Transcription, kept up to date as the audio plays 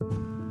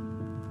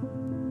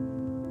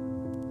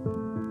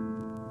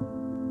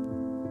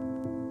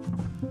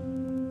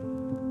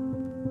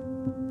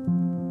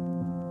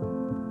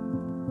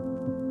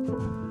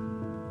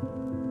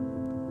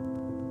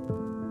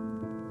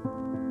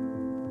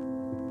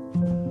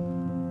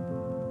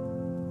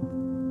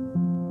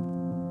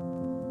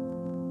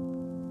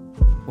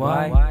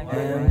Why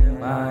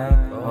am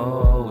I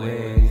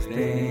always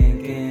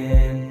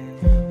thinking?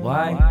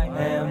 Why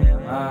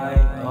am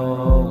I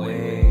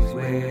always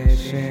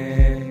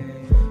wishing?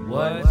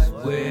 What's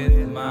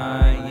with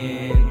my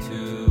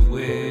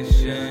intuition?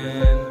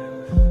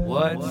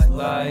 What's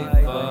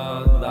life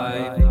a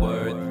life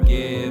worth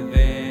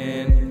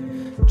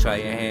giving? Try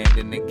your hand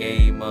in the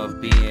game of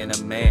being a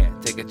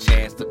man. Take a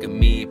chance, look at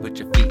me, put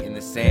your feet in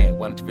the sand.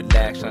 Why don't you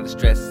relax, trying to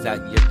stress out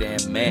your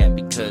damn man?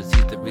 Because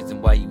he's the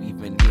reason why you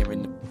even here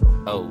in the...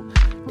 Oh,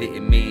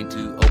 didn't mean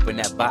to open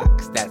that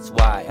box. That's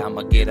why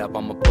I'ma get up,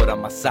 I'ma put on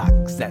my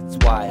socks. That's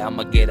why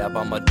I'ma get up,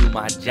 I'ma do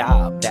my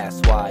job. That's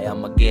why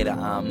I'ma get up,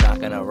 I'm not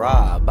gonna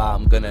rob.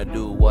 I'm gonna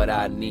do what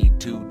I need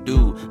to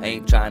do. I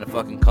ain't trying to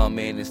fucking come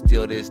in and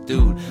steal this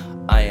dude.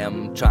 I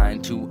am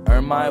trying to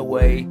earn my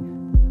way.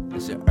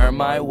 Listen, earn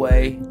my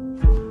way.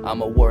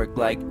 I'ma work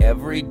like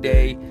every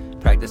day.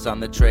 Practice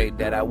on the trade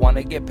that I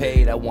wanna get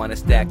paid. I wanna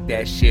stack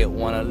that shit,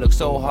 wanna look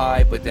so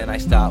high, but then I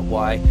stop.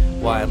 Why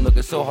I'm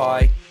looking so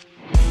high?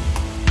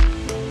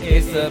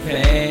 It's the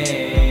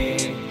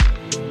pain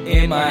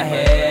in my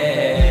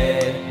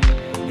head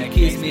that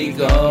keeps me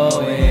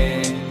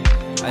going.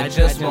 I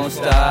just won't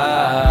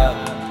stop.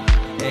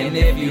 And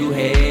if you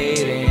hate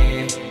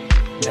it,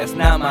 that's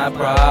not my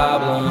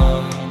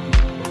problem.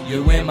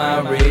 You in my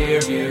rear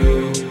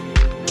view.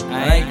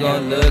 I ain't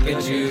gonna look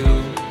at you.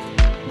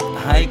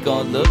 I ain't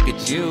gonna look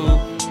at you.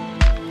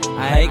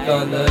 I ain't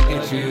gonna look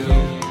at you.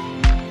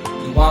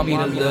 You want me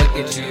to look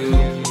at you,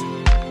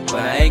 but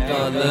I ain't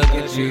gonna look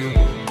at you.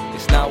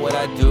 It's not what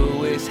I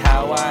do, it's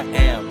how I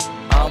am.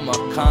 I'm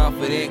a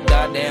confident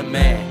goddamn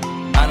man.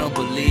 I don't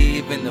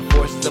believe in the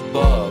forces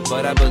above,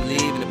 but I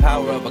believe in the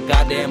power of a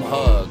goddamn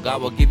hug. I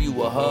will give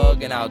you a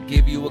hug and I'll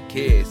give you a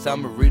kiss.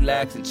 I'ma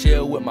relax and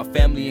chill with my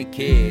family and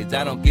kids.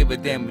 I don't give a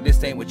damn if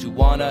this ain't what you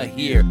wanna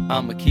hear.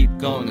 I'ma keep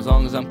going as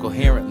long as I'm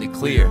coherently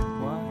clear.